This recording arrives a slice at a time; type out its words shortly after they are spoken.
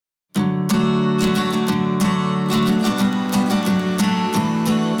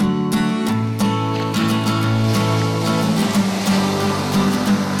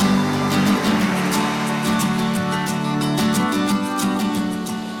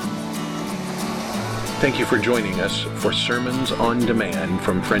Thank you for joining us for Sermons on Demand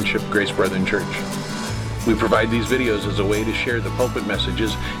from Friendship Grace Brethren Church. We provide these videos as a way to share the pulpit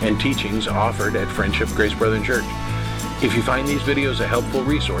messages and teachings offered at Friendship Grace Brethren Church. If you find these videos a helpful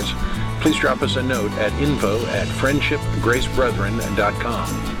resource, please drop us a note at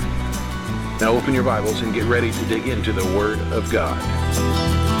info@friendshipgracebrethren.com. Now open your Bibles and get ready to dig into the Word of God.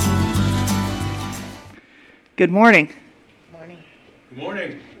 Good morning. Good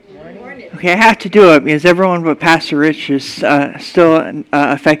morning. Okay, I have to do it because everyone but Pastor Rich is still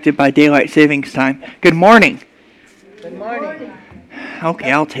affected by daylight savings time. Good morning. Good morning.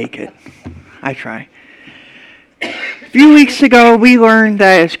 Okay, I'll take it. I try. A few weeks ago, we learned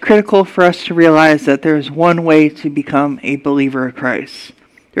that it's critical for us to realize that there's one way to become a believer of Christ.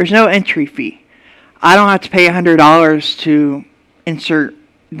 There's no entry fee. I don't have to pay $100 to insert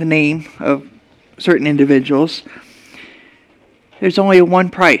the name of certain individuals. There's only one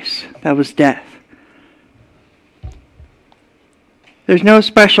price. That was death. There's no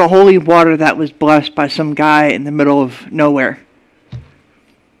special holy water that was blessed by some guy in the middle of nowhere.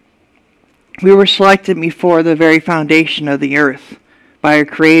 We were selected before the very foundation of the earth by our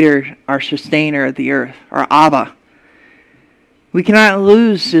Creator, our Sustainer of the earth, our Abba. We cannot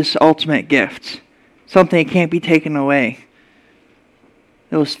lose this ultimate gift, something that can't be taken away.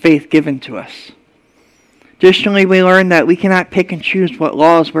 It was faith given to us. Additionally, we learned that we cannot pick and choose what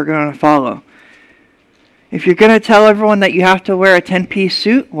laws we're going to follow. If you're going to tell everyone that you have to wear a 10-piece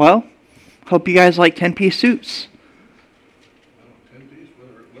suit, well, hope you guys like 10-piece suits.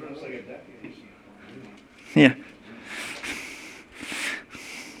 Yeah.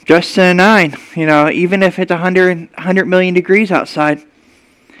 Dress to the nine. Even if it's 100 million degrees outside,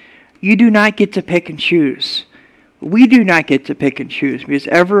 you do not get to pick and choose. We do not get to pick and choose because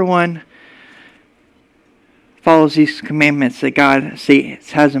everyone follows these commandments that God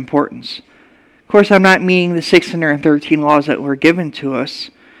says has importance. Of course, I'm not meaning the 613 laws that were given to us.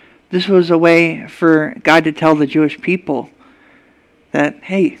 This was a way for God to tell the Jewish people that,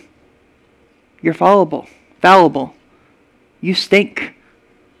 hey, you're fallible. You stink.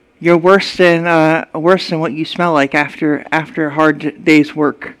 You're worse than what you smell like after a hard day's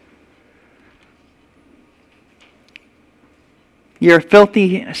work. You're a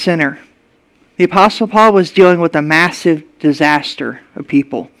filthy sinner. The Apostle Paul was dealing with a massive disaster of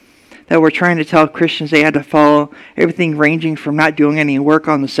people that were trying to tell Christians they had to follow everything ranging from not doing any work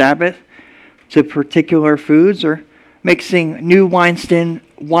on the Sabbath to particular foods or mixing new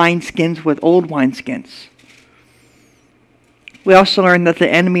wineskins with old wineskins. We also learned that the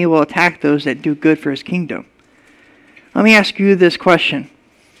enemy will attack those that do good for his kingdom. Let me ask you this question.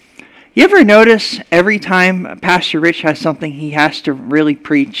 You ever notice every time Pastor Rich has something he has to really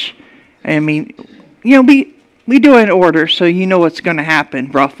preach? I mean, we do it in order, so you know what's going to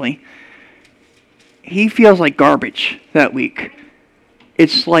happen, roughly. He feels like garbage that week.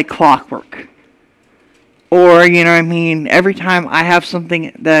 It's like clockwork. Or, every time I have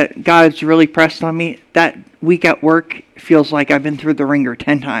something that God's really pressed on me, that week at work feels like I've been through the ringer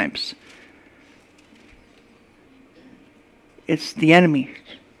 10 times. It's the enemy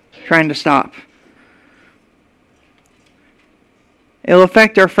trying to stop. It'll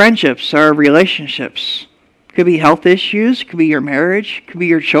affect our friendships, our relationships. Could be health issues, could be your marriage, could be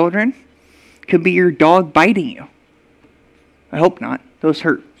your children, could be your dog biting you. I hope not. Those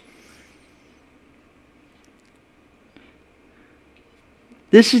hurt.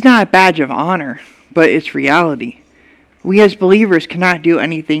 This is not a badge of honor, but it's reality. We as believers cannot do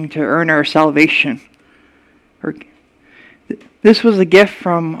anything to earn our salvation. This was a gift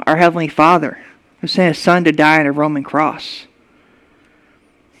from our Heavenly Father, who sent His Son to die on a Roman cross.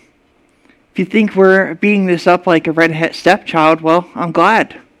 If you think we're beating this up like a redhead stepchild, well, I'm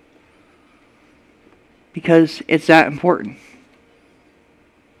glad. Because it's that important.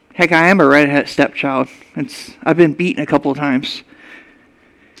 Heck, I am a redhead stepchild. I've been beaten a couple of times.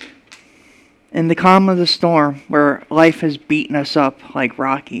 In the calm of the storm, where life has beaten us up like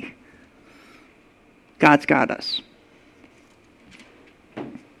Rocky, God's got us.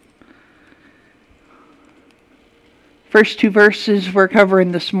 First two verses we're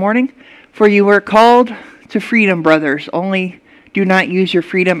covering this morning. For you were called to freedom, brothers. Only do not use your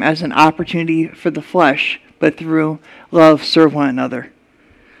freedom as an opportunity for the flesh, but through love serve one another.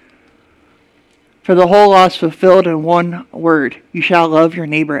 For the whole law is fulfilled in one word. You shall love your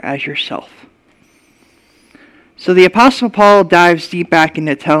neighbor as yourself. So the Apostle Paul dives deep back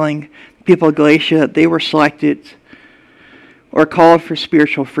into telling the people of Galatia that they were selected or called for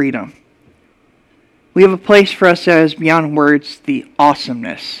spiritual freedom. We have a place for us that is beyond words, the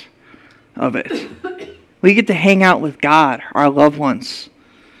awesomeness of it. We get to hang out with God, our loved ones.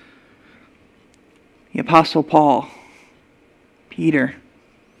 the Apostle Paul, Peter.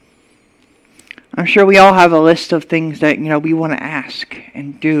 I'm sure we all have a list of things that, we want to ask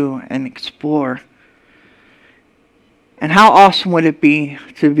and do and explore. And how awesome would it be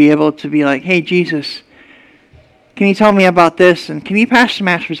to be able to be like, hey, Jesus, can you tell me about this? And can you pass the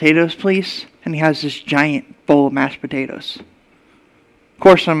mashed potatoes, please? And he has this giant bowl of mashed potatoes. Of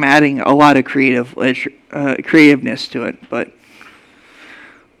course, I'm adding a lot of creativeness to it, but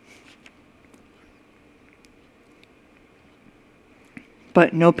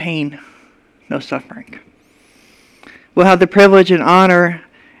no pain, no suffering. We'll have the privilege and honor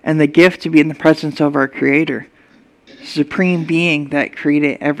and the gift to be in the presence of our Creator, supreme being that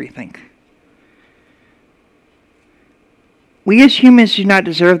created everything. We as humans do not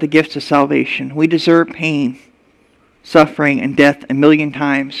deserve the gifts of salvation. We deserve pain, suffering, and death 1,000,000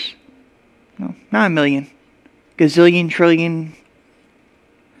 times. No, not 1,000,000. Gazillion, trillion.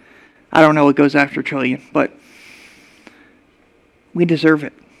 I don't know what goes after trillion, but we deserve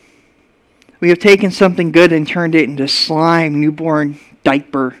it. We have taken something good and turned it into slime, newborn,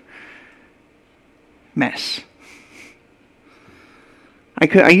 diaper mess.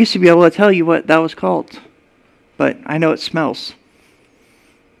 I used to be able to tell you what that was called, but I know it smells.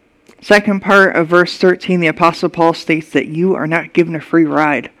 Second part of verse 13, the Apostle Paul states that you are not given a free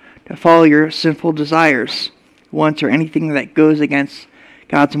ride to follow your sinful desires, wants, or anything that goes against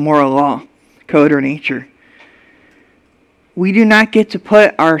God's moral law, code, or nature. We do not get to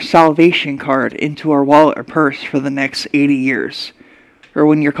put our salvation card into our wallet or purse for the next 80 years, or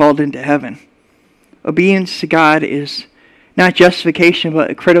when you're called into heaven. Obedience to God is not justification,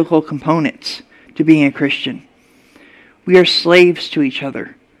 but a critical component to being a Christian. We are slaves to each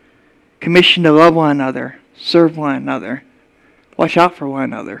other, commissioned to love one another, serve one another, watch out for one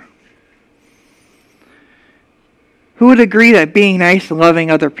another. Who would agree that being nice and loving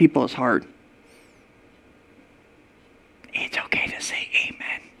other people is hard? It's okay to say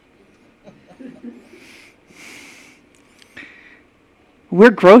amen.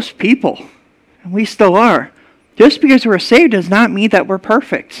 We're gross people, and we still are. Just because we're saved does not mean that we're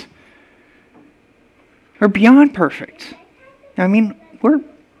perfect. We're beyond perfect. I mean, we're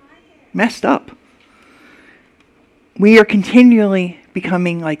messed up. We are continually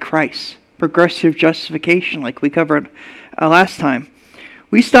becoming like Christ. Progressive justification, like we covered last time.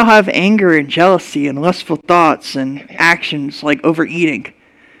 We still have anger and jealousy and lustful thoughts and actions like overeating.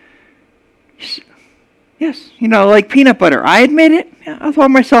 Yes, like peanut butter. I admit it. I'll throw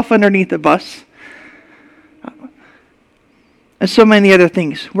myself underneath the bus. And so many other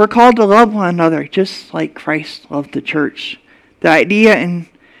things. We're called to love one another just like Christ loved the church. This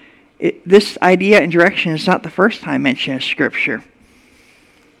idea and direction is not the first time mentioned in Scripture.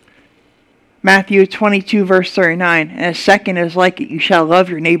 Matthew 22, verse 39, and a second is like it, you shall love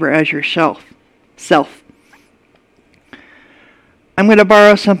your neighbor as yourself. I'm going to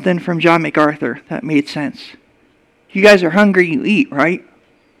borrow something from John MacArthur that made sense. You guys are hungry, you eat, right?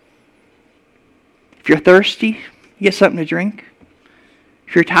 If you're thirsty, you get something to drink.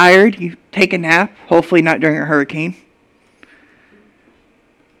 If you're tired, you take a nap, hopefully not during a hurricane.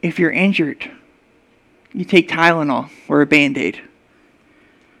 If you're injured, you take Tylenol or a Band-Aid.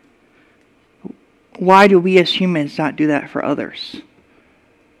 Why do we as humans not do that for others?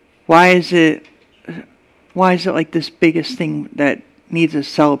 Why is it like this biggest thing that needs a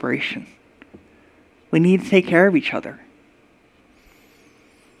celebration? We need to take care of each other.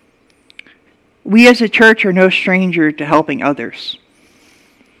 We as a church are no stranger to helping others.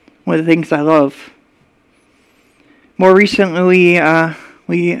 One of the things I love. More recently,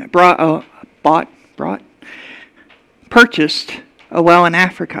 we purchased a well in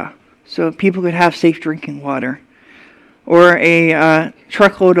Africa, so people could have safe drinking water, or a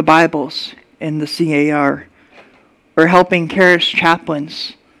truckload of Bibles in the CAR, or helping Charis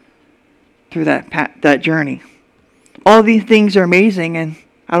chaplains through that journey. All these things are amazing, and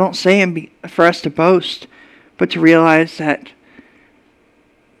I don't say them for us to boast, but to realize that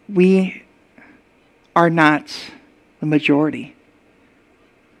we are not the majority.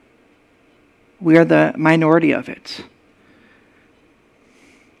 We are the minority of it.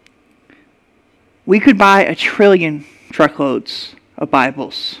 We could buy 1 trillion truckloads of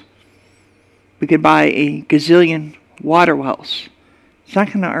Bibles. We could buy a gazillion water wells. It's not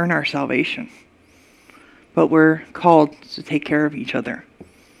going to earn our salvation. But we're called to take care of each other.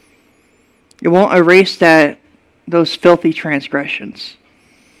 It won't erase those filthy transgressions.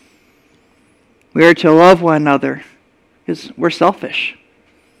 We are to love one another because we're selfish.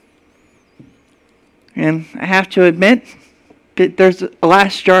 And I have to admit that there's a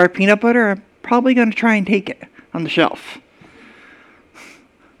last jar of peanut butter. I'm probably going to try and take it on the shelf.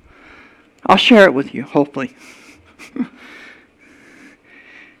 I'll share it with you, hopefully.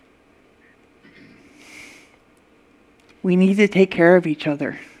 We need to take care of each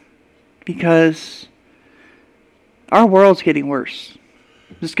other because our world's getting worse.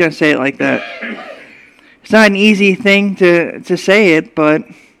 I'm just going to say it like that. It's not an easy thing to say it, but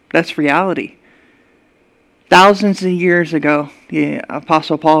that's reality. Thousands of years ago, the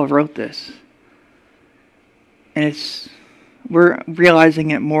Apostle Paul wrote this. And we're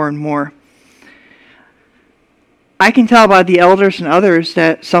realizing it more and more. I can tell by the elders and others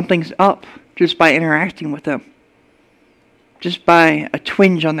that something's up just by interacting with them. Just by a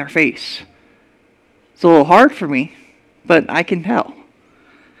twinge on their face. It's a little hard for me, but I can tell.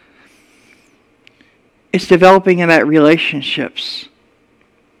 It's developing in that relationships.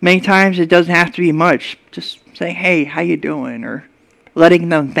 Many times it doesn't have to be much. Just say, hey, how you doing? Or letting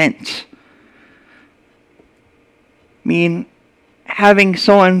them vent. I mean, having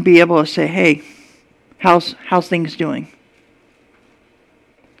someone be able to say, hey, how's things doing?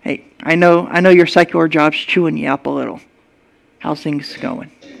 Hey, I know your secular job's chewing you up a little. How's things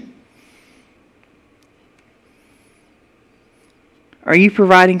going? Are you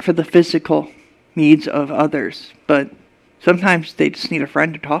providing for the physical needs of others? But sometimes they just need a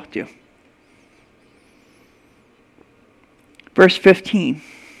friend to talk to. Verse 15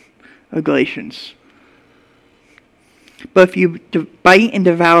 of Galatians. But if you bite and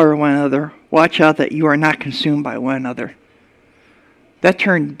devour one another, watch out that you are not consumed by one another. That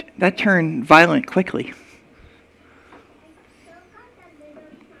turned violent quickly.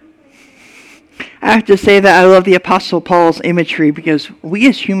 I have to say that I love the Apostle Paul's imagery because we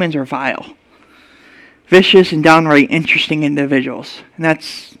as humans are vile, vicious, and downright interesting individuals. And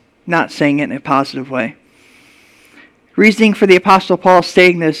that's not saying it in a positive way. Reasoning for the Apostle Paul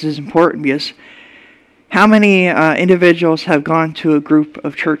stating this is important because how many individuals have gone to a group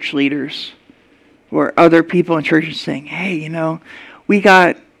of church leaders or other people in churches saying, hey, we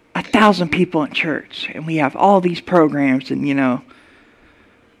got 1,000 people in church and we have all these programs and,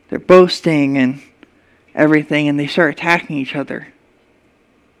 they're boasting and everything, and they start attacking each other.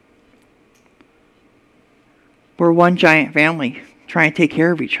 We're one giant family trying to take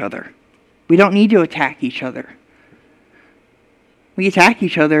care of each other. We don't need to attack each other. We attack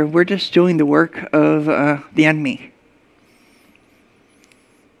each other, we're just doing the work of the enemy.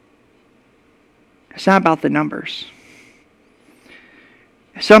 It's not about the numbers.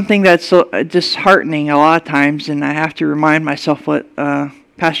 Something that's disheartening a lot of times, and I have to remind myself what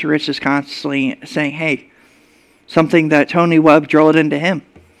Pastor Rich is constantly saying, hey, something that Tony Webb drilled into him.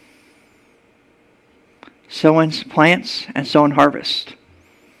 Sowing plants and sowing harvest.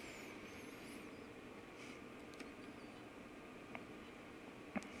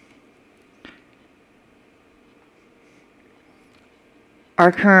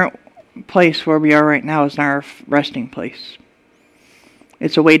 Our current place where we are right now is not our resting place.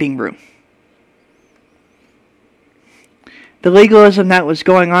 It's a waiting room. The legalism that was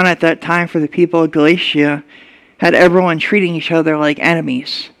going on at that time for the people of Galatia had everyone treating each other like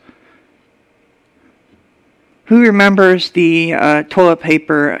enemies. Who remembers the toilet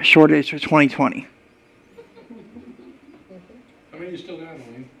paper shortage of 2020? How many still got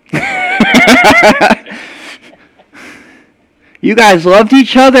one? You guys loved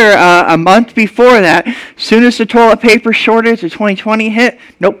each other a month before that. As soon as the toilet paper shortage of 2020 hit,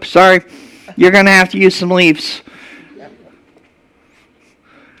 nope, sorry. You're going to have to use some leaves.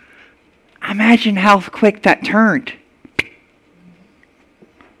 Imagine how quick that turned.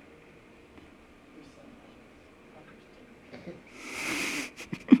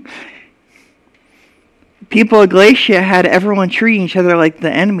 People of Galatia had everyone treating each other like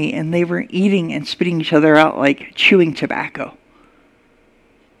the enemy, and they were eating and spitting each other out like chewing tobacco.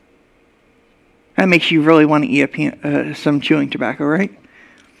 That makes you really want to eat some chewing tobacco, right?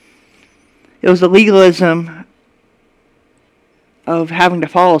 It was the legalism of having to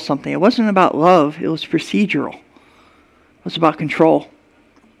follow something. It wasn't about love, it was procedural. It was about control.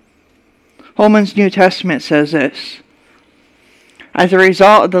 Holman's New Testament says this. As a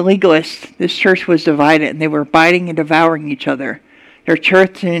result of the legalists, this church was divided and they were biting and devouring each other. Their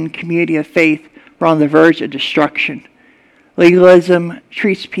church and community of faith were on the verge of destruction. Legalism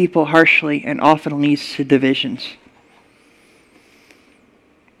treats people harshly and often leads to divisions.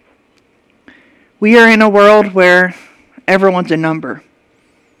 We are in a world where everyone's a number.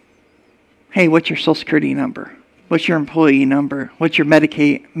 Hey, what's your Social Security number? What's your employee number? What's your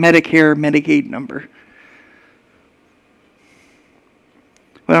Medicare, Medicaid number?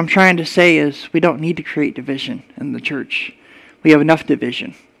 What I'm trying to say is we don't need to create division in the church. We have enough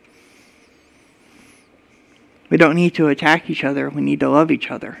division. We don't need to attack each other. We need to love each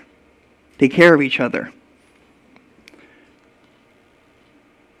other. take care of each other.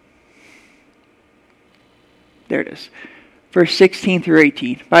 There it is. Verse 16 through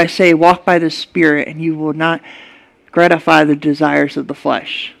 18. But I say, walk by the Spirit, and you will not gratify the desires of the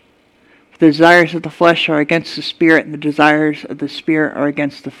flesh. For the desires of the flesh are against the Spirit, and the desires of the Spirit are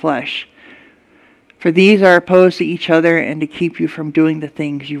against the flesh. For these are opposed to each other, and to keep you from doing the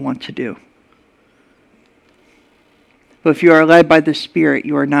things you want to do. But if you are led by the Spirit,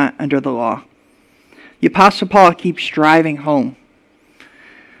 you are not under the law. The Apostle Paul keeps driving home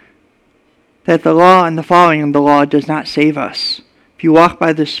that the law and the following of the law does not save us. If you walk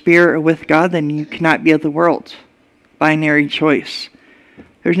by the Spirit or with God, then you cannot be of the world. Binary choice.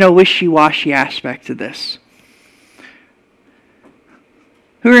 There's no wishy-washy aspect to this.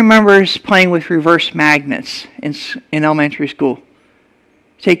 Who remembers playing with reverse magnets in elementary school?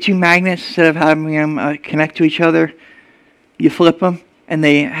 Take two magnets, instead of having them connect to each other, you flip them, and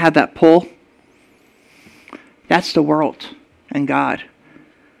they have that pull. That's the world and God.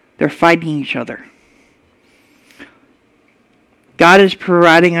 They're fighting each other. God is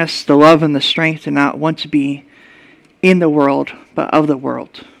providing us the love and the strength to not want to be in the world, but of the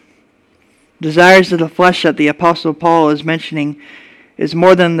world. Desires of the flesh that the Apostle Paul is mentioning is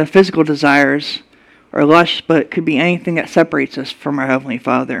more than the physical desires or lust, but it could be anything that separates us from our Heavenly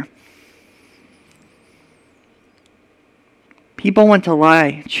Father. People want to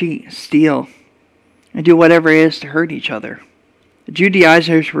lie, cheat, steal, and do whatever it is to hurt each other. The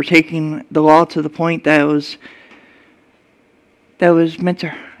Judaizers were taking the law to the point that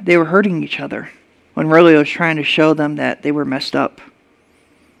they were hurting each other, when really it was trying to show them that they were messed up.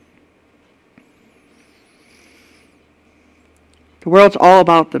 The world's all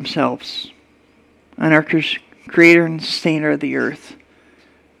about themselves, and our Creator and Sustainer of the earth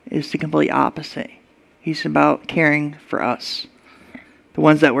is the complete opposite. He's about caring for us, the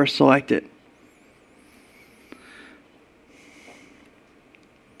ones that were selected.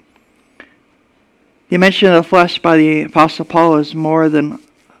 The mention of the flesh by the Apostle Paul is more than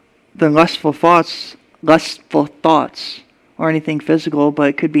lustful thoughts, or anything physical, but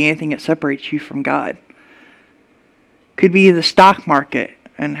it could be anything that separates you from God. Could be the stock market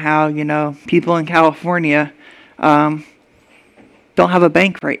and how, people in California don't have a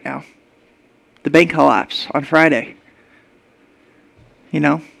bank right now. The bank collapsed on Friday.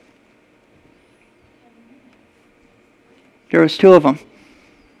 There was two of them.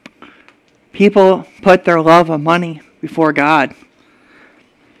 People put their love of money before God.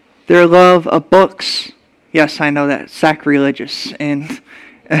 Their love of books. Yes, I know that's sacrilegious and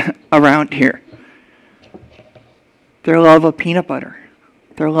around here. Their love of peanut butter.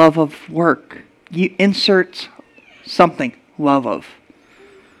 Their love of work. You insert something, love of.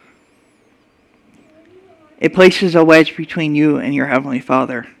 It places a wedge between you and your Heavenly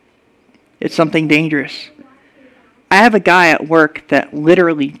Father. It's something dangerous. I have a guy at work that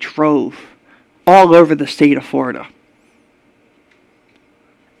literally drove all over the state of Florida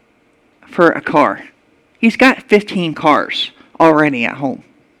for a car. He's got 15 cars already at home.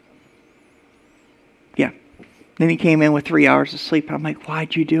 Yeah. Then he came in with 3 hours of sleep. I'm like,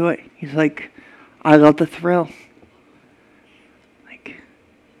 why'd you do it? He's like, I love the thrill.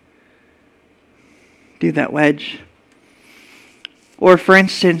 Do that wedge. Or for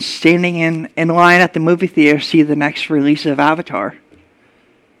instance, standing in line at the movie theater to see the next release of Avatar.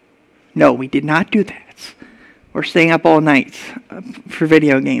 No, we did not do that. Or staying up all night for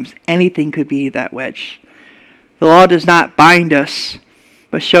video games. Anything could be that wedge. The law does not bind us,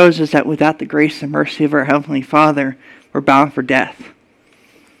 but shows us that without the grace and mercy of our Heavenly Father, we're bound for death.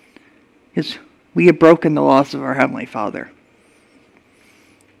 Because we have broken the laws of our Heavenly Father.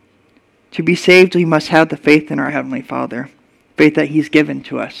 To be saved, we must have the faith in our Heavenly Father. Faith that He's given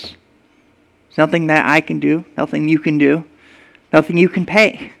to us. It's nothing that I can do. Nothing you can do. Nothing you can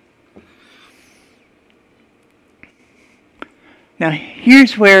pay. Now,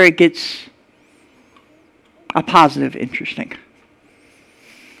 here's where it gets a positive interesting.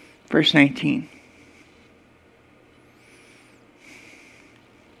 Verse 19.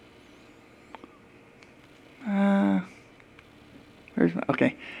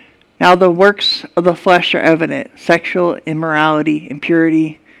 Okay. Now the works of the flesh are evident: sexual immorality,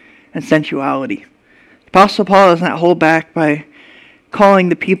 impurity, and sensuality. The Apostle Paul does not hold back by calling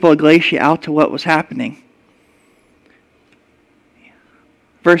the people of Galatia out to what was happening.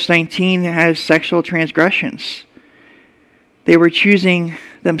 Verse 19 has sexual transgressions. They were choosing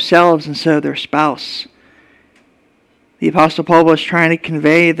themselves instead of their spouse. The Apostle Paul was trying to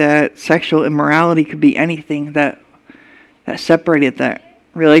convey that sexual immorality could be anything that separated that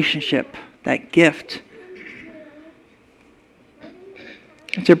relationship, that gift.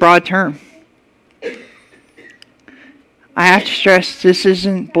 It's a broad term. I have to stress this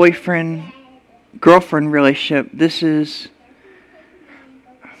isn't boyfriend-girlfriend relationship. This is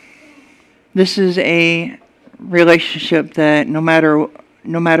a relationship that no matter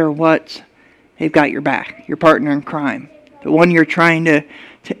what, they've got your back. Your partner in crime, the one you're trying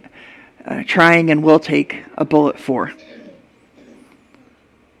and will take a bullet for.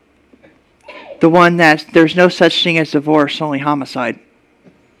 The one that there's no such thing as divorce, only homicide.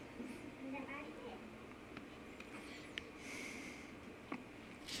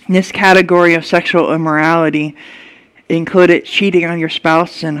 In this category of sexual immorality included cheating on your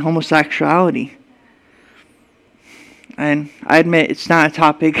spouse and homosexuality. And I admit it's not a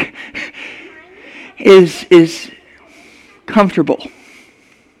topic is comfortable,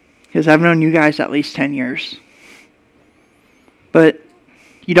 because I've known you guys at least 10 years. But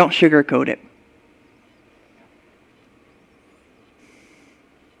you don't sugarcoat it.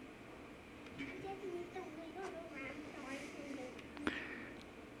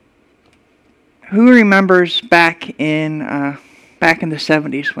 Who remembers back in the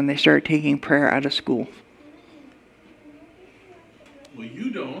 70s when they started taking prayer out of school? Well, you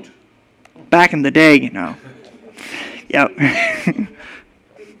don't. Back in the day, you know. Yep.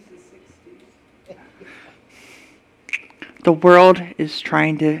 The world is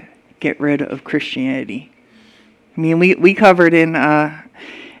trying to get rid of Christianity. I mean, we covered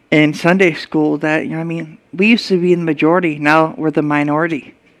in Sunday school that, we used to be the majority. Now we're the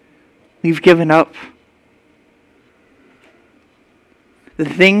minority. We've given up. The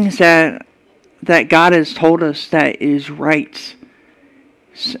things that God has told us that is right.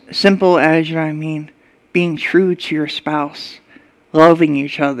 Simple as, being true to your spouse, loving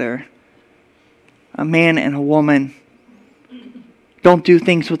each other, a man and a woman. Don't do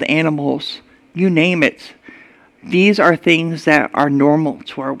things with animals. You name it. These are things that are normal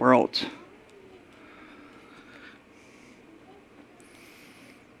to our world.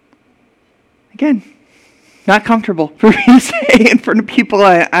 Again, not comfortable for me to say and for the people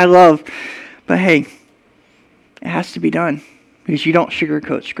I love. But hey, it has to be done because you don't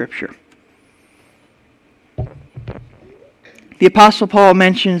sugarcoat Scripture. The Apostle Paul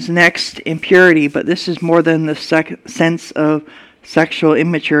mentions next impurity, but this is more than the sense of sexual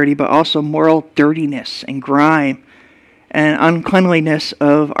immaturity, but also moral dirtiness and grime and uncleanliness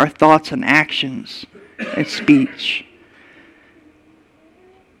of our thoughts and actions and speech.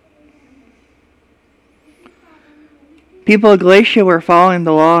 People of Galatia were following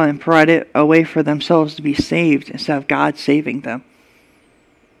the law and provided a way for themselves to be saved instead of God saving them.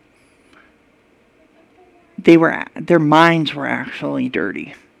 Their minds were actually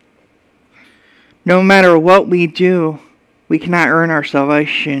dirty. No matter what we do, we cannot earn our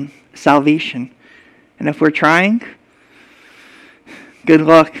salvation. And if we're trying, good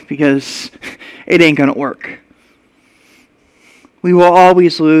luck, because it ain't going to work. We will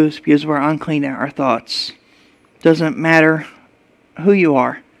always lose because we're unclean in our thoughts. Doesn't matter who you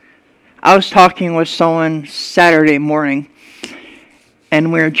are. I was talking with someone Saturday morning,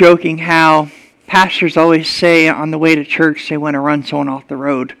 and we were joking how pastors always say on the way to church they want to run someone off the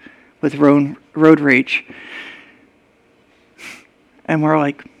road with road rage. And we're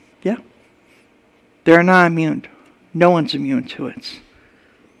like, yeah, they're not immune. No one's immune to it.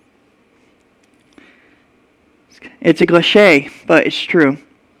 It's a cliche, but it's true.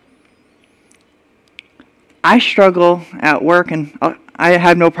 I struggle at work, and I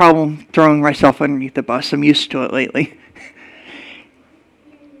have no problem throwing myself underneath the bus. I'm used to it lately.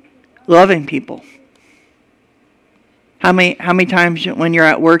 Loving people. How many times when you're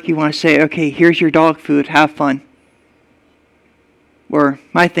at work you want to say, okay, here's your dog food, have fun. Or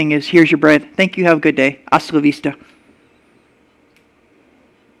my thing is, here's your bread. Thank you, have a good day. Hasta la vista.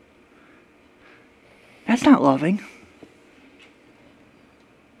 That's not loving.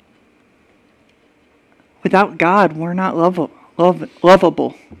 Without God, we're not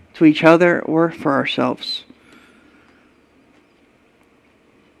lovable to each other or for ourselves.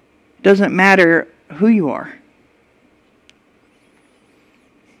 It doesn't matter who you are.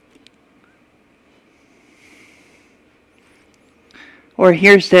 Or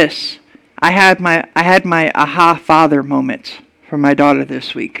here's this. I had my aha father moment for my daughter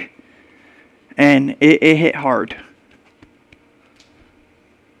this week. And it hit hard.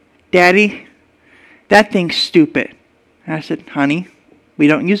 Daddy, that thing's stupid. And I said, honey, we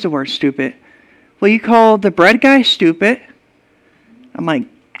don't use the word stupid. Well, you call the bread guy stupid? I'm like,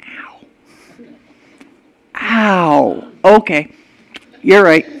 ow. Ow. Okay. You're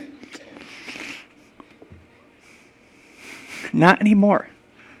right. Not anymore.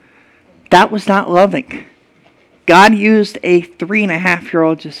 That was not loving. God used a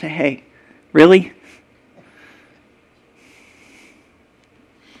 3.5-year-old to say, hey, really?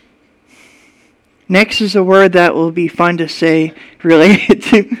 Next is a word that will be fun to say related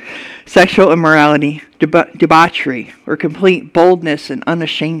to sexual immorality, debauchery, or complete boldness and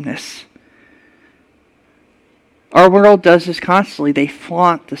unashamedness. Our world does this constantly. They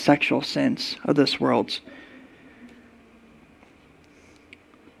flaunt the sexual sins of this world.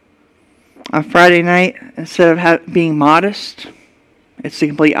 On Friday night, instead of being modest, it's the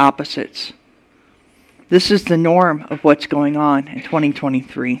complete opposites. This is the norm of what's going on in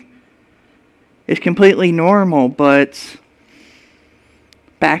 2023. It's completely normal, but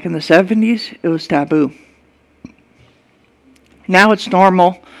back in the 70s, it was taboo. Now it's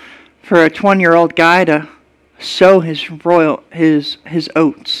normal for a 20-year-old guy to sow his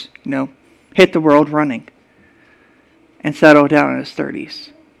oats, hit the world running, and settle down in his 30s.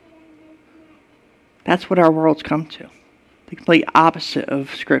 That's what our world's come to. The complete opposite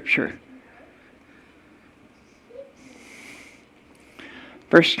of Scripture.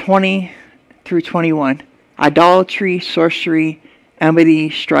 Verse 20 through 21. Idolatry, sorcery, enmity,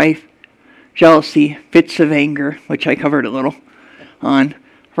 strife, jealousy, fits of anger, which I covered a little on,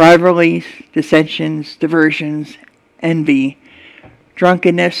 rivalries, dissensions, diversions, envy,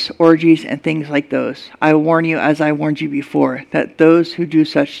 drunkenness, orgies, and things like those. I warn you, as I warned you before, that those who do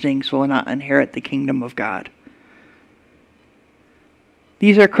such things will not inherit the kingdom of God.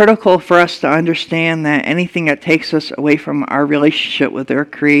 These are critical for us to understand that anything that takes us away from our relationship with our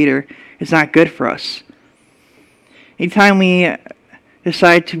Creator is not good for us. Anytime we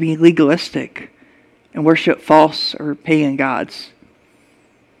decide to be legalistic and worship false or pagan gods,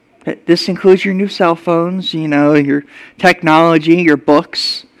 this includes your new cell phones, your technology, your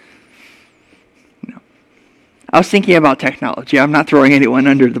books. I was thinking about technology. I'm not throwing anyone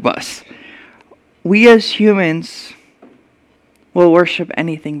under the bus. We as humans will worship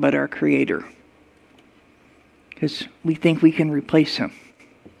anything but our Creator because we think we can replace Him.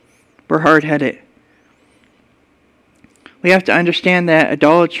 We're hard-headed. We have to understand that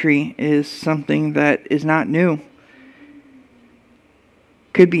idolatry is something that is not new.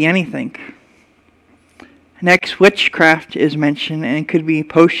 Could be anything. Next, witchcraft is mentioned, and it could be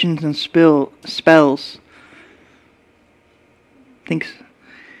potions and spells.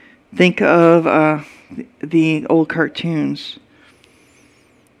 Think of the old cartoons.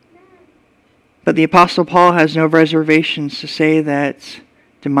 But the Apostle Paul has no reservations to say that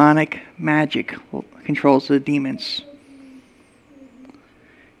demonic magic controls the demons.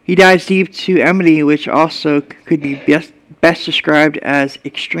 He dives deep to enmity, which also could be best described as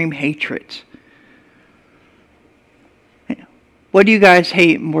extreme hatred. What do you guys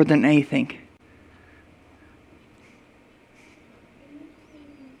hate more than anything?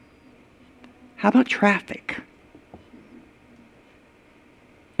 How about traffic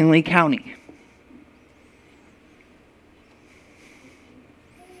in Lee County?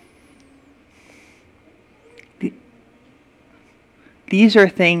 These are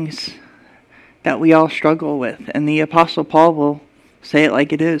things that we all struggle with, and the Apostle Paul will say it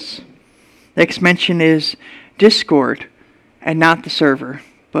like it is. Next mention is discord, and not the server,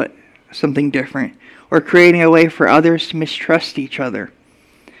 but something different, or creating a way for others to mistrust each other.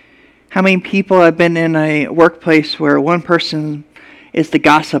 How many people have been in a workplace where one person is the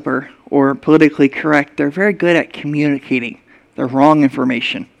gossiper or politically correct? They're very good at communicating the wrong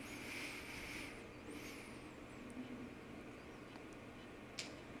information.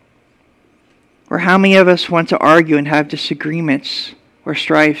 Or how many of us want to argue and have disagreements or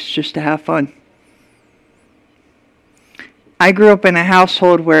strifes just to have fun? I grew up in a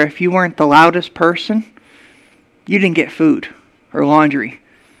household where if you weren't the loudest person, you didn't get food or laundry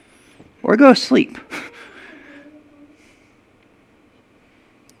or go to sleep.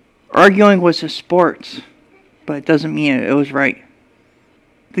 Arguing was a sport, but it doesn't mean it was right.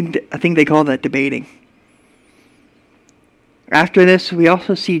 I think they call that debating. After this, we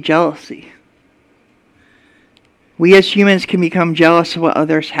also see jealousy. We as humans can become jealous of what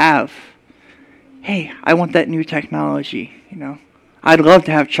others have. Hey, I want that new technology, I'd love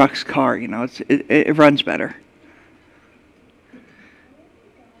to have Chuck's car, it runs better.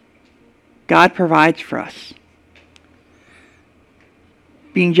 God provides for us.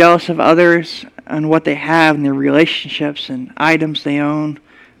 Being jealous of others and what they have and their relationships and items they own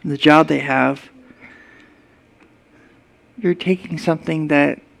and the job they have, you're taking something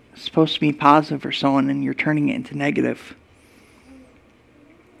that supposed to be positive for someone and you're turning it into negative.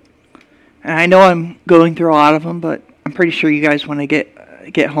 And I know I'm going through a lot of them, but I'm pretty sure you guys want to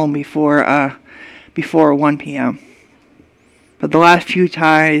get home before 1 p.m. But the last few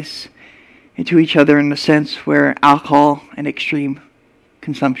ties into each other in the sense where alcohol and extreme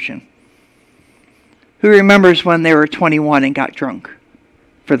consumption. Who remembers when they were 21 and got drunk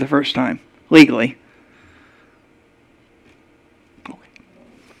for the first time legally?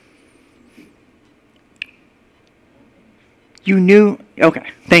 You knew,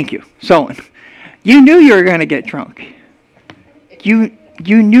 okay, thank you, Solon. You knew you were going to get drunk. You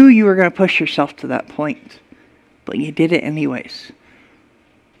knew you were going to push yourself to that point, but you did it anyways.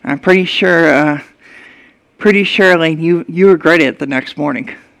 I'm pretty sure, Elaine, you regret it the next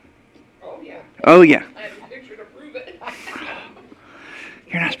morning. Oh, yeah. Oh, yeah. I have a picture to prove it.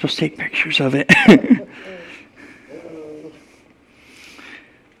 You're not supposed to take pictures of it.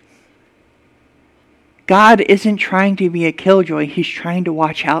 God isn't trying to be a killjoy. He's trying to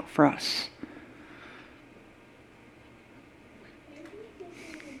watch out for us.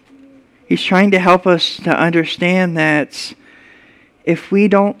 He's trying to help us to understand that if we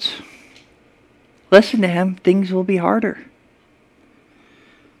don't listen to him, things will be harder.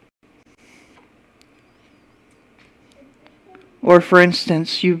 Or for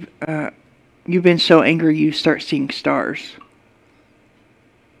instance, you've been so angry you start seeing stars.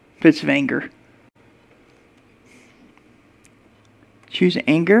 Fits of anger. Choose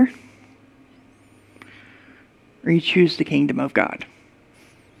anger, or you choose the kingdom of God.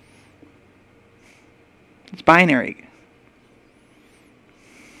 It's binary.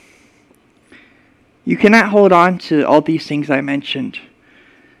 You cannot hold on to all these things I mentioned.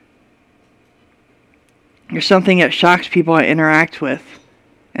 There's something that shocks people I interact with,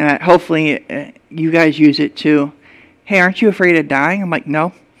 and hopefully you guys use it too. Hey, aren't you afraid of dying? I'm like,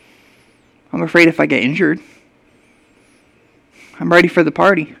 no. I'm afraid if I get injured. I'm ready for the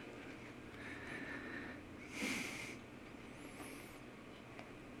party.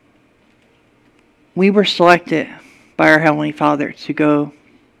 We were selected by our Heavenly Father to go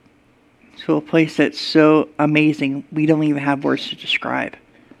to a place that's so amazing we don't even have words to describe.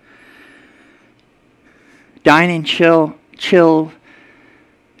 Dine and chill,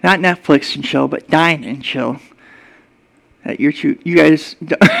 not Netflix and chill, but dine and chill. That you guys,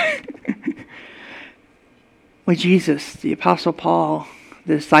 with Jesus, the Apostle Paul,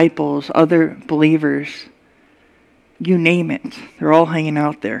 the disciples, other believers, you name it, they're all hanging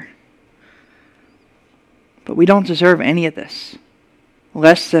out there. But we don't deserve any of this.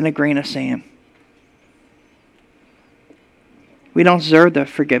 Less than a grain of sand. We don't deserve the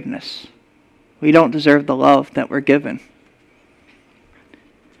forgiveness. We don't deserve the love that we're given.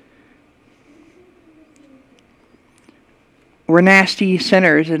 We're nasty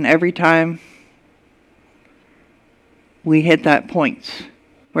sinners, and every time we hit that point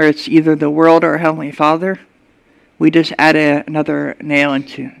where it's either the world or Heavenly Father, we just add another nail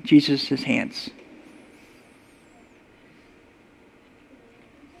into Jesus' hands.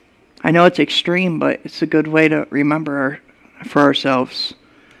 I know it's extreme, but it's a good way to remember for ourselves.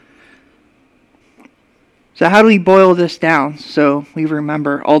 So how do we boil this down so we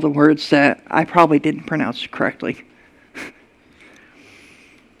remember all the words that I probably didn't pronounce correctly?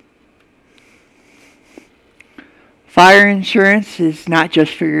 Fire insurance is not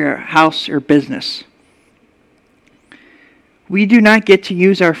just for your house or business. We do not get to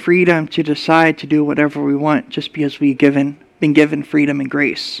use our freedom to decide to do whatever we want just because we've been given freedom and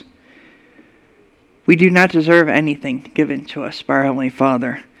grace. We do not deserve anything given to us by our Heavenly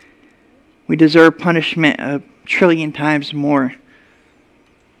Father. We deserve punishment a trillion times more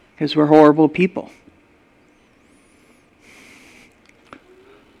because we're horrible people.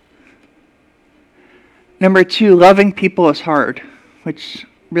 Number 2, loving people is hard, which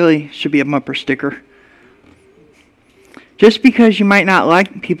really should be a bumper sticker. Just because you might not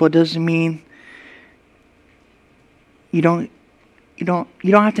like people doesn't mean you don't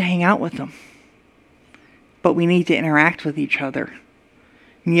have to hang out with them. But we need to interact with each other.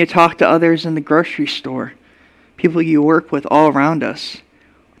 You need to talk to others in the grocery store, people you work with all around us.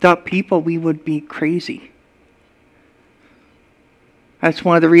 Without people, we would be crazy. That's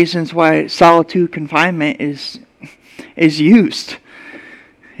one of the reasons why solitude confinement is used.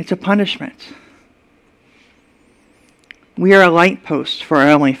 It's a punishment. We are a light post for our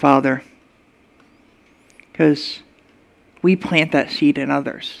Heavenly Father because we plant that seed in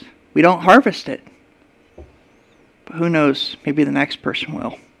others. We don't harvest it. But who knows, maybe the next person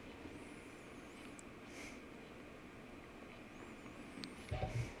will.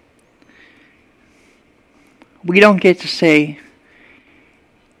 We don't get to say,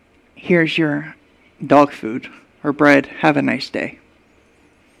 here's your dog food or bread, have a nice day.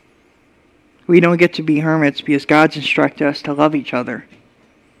 We don't get to be hermits because God's instructed us to love each other,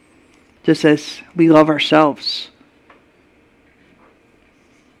 just as we love ourselves.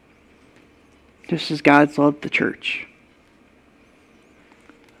 Just as God's loved the church.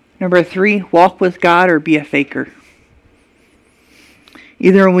 Number 3, walk with God or be a faker.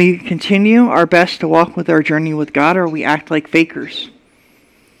 Either we continue our best to walk with our journey with God or we act like fakers.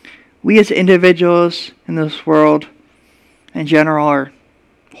 We as individuals in this world in general are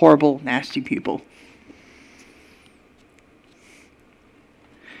horrible, nasty people.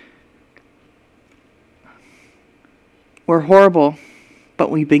 We're horrible, but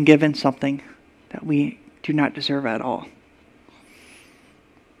we've been given something that we do not deserve at all.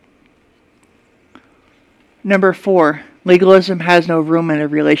 Number 4, legalism has no room in a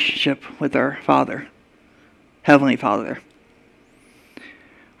relationship with our Father, Heavenly Father.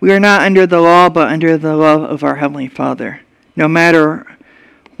 We are not under the law, but under the love of our Heavenly Father. No matter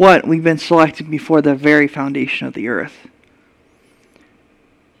what, we've been selected before the very foundation of the earth.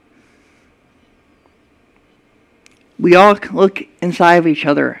 We all look inside of each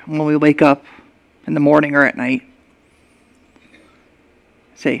other when we wake up in the morning or at night.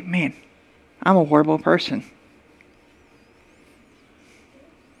 Say, man, I'm a horrible person.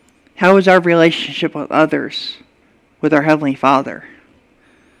 How is our relationship with others, with our Heavenly Father?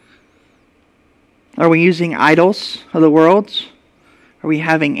 Are we using idols of the world? Are we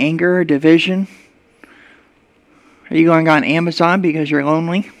having anger or division? Are you going on Amazon because you're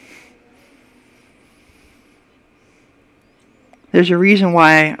lonely? There's a reason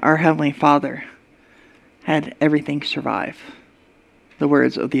why our Heavenly Father had everything survive. The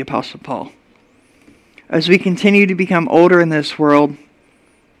words of the Apostle Paul. As we continue to become older in this world,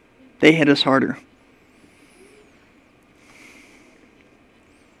 they hit us harder.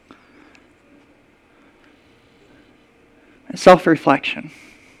 Self-reflection.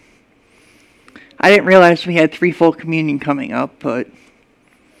 I didn't realize we had threefold communion coming up, but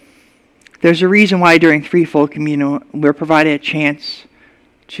there's a reason why during threefold communion we're provided a chance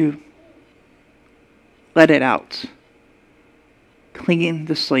to let it out. Clean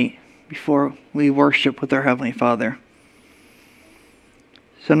the slate before we worship with our Heavenly Father.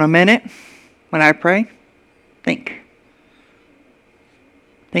 So in a minute, when I pray, think.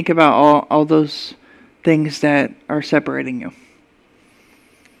 Think about all those things that are separating you.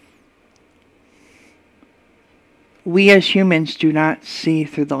 We as humans do not see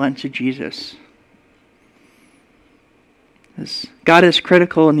through the lens of Jesus. God is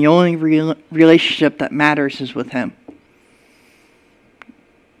critical, and the only relationship that matters is with Him.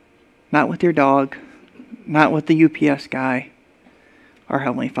 Not with your dog, not with the UPS guy, our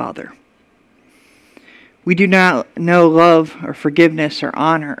Heavenly Father. We do not know love or forgiveness or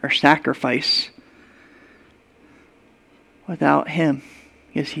honor or sacrifice without Him,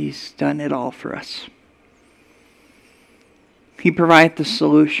 because He's done it all for us. He provides the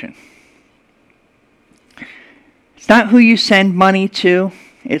solution. It's not who you send money to.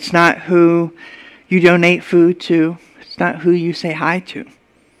 It's not who you donate food to. It's not who you say hi to.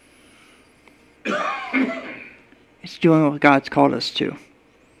 It's doing what God's called us to.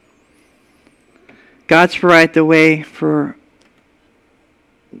 God's provided the way for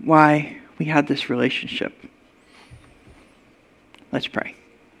why we have this relationship. Let's pray.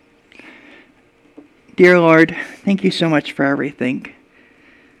 Dear Lord, thank you so much for everything.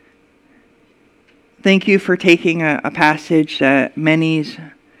 Thank you for taking a passage that many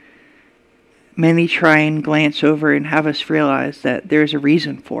try and glance over and have us realize that there's a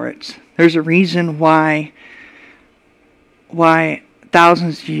reason for it. There's a reason why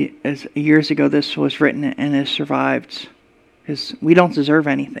thousands of years ago this was written and has survived. Because we don't deserve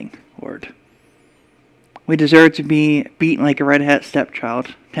anything, Lord. We deserve to be beaten like a red-headed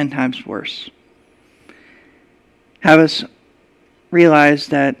stepchild 10 times worse. Have us realize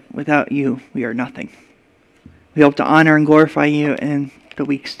that without you, we are nothing. We hope to honor and glorify you in the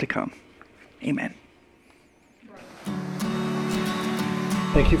weeks to come. Amen.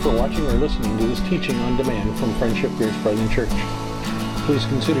 Thank you for watching or listening to this teaching on demand from Friendship Grace Brethren Church. Please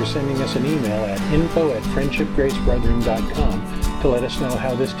consider sending us an email at info@friendshipgracebrethren.com to let us know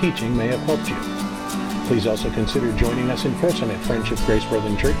how this teaching may have helped you. Please also consider joining us in person at Friendship Grace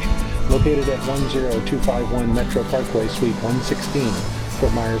Brethren Church, located at 10251 Metro Parkway, Suite 116,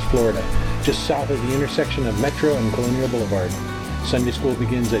 Fort Myers, Florida, just south of the intersection of Metro and Colonial Boulevard. Sunday school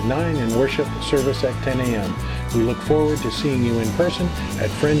begins at 9 and worship service at 10 a.m. We look forward to seeing you in person at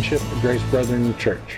Friendship Grace Brethren Church.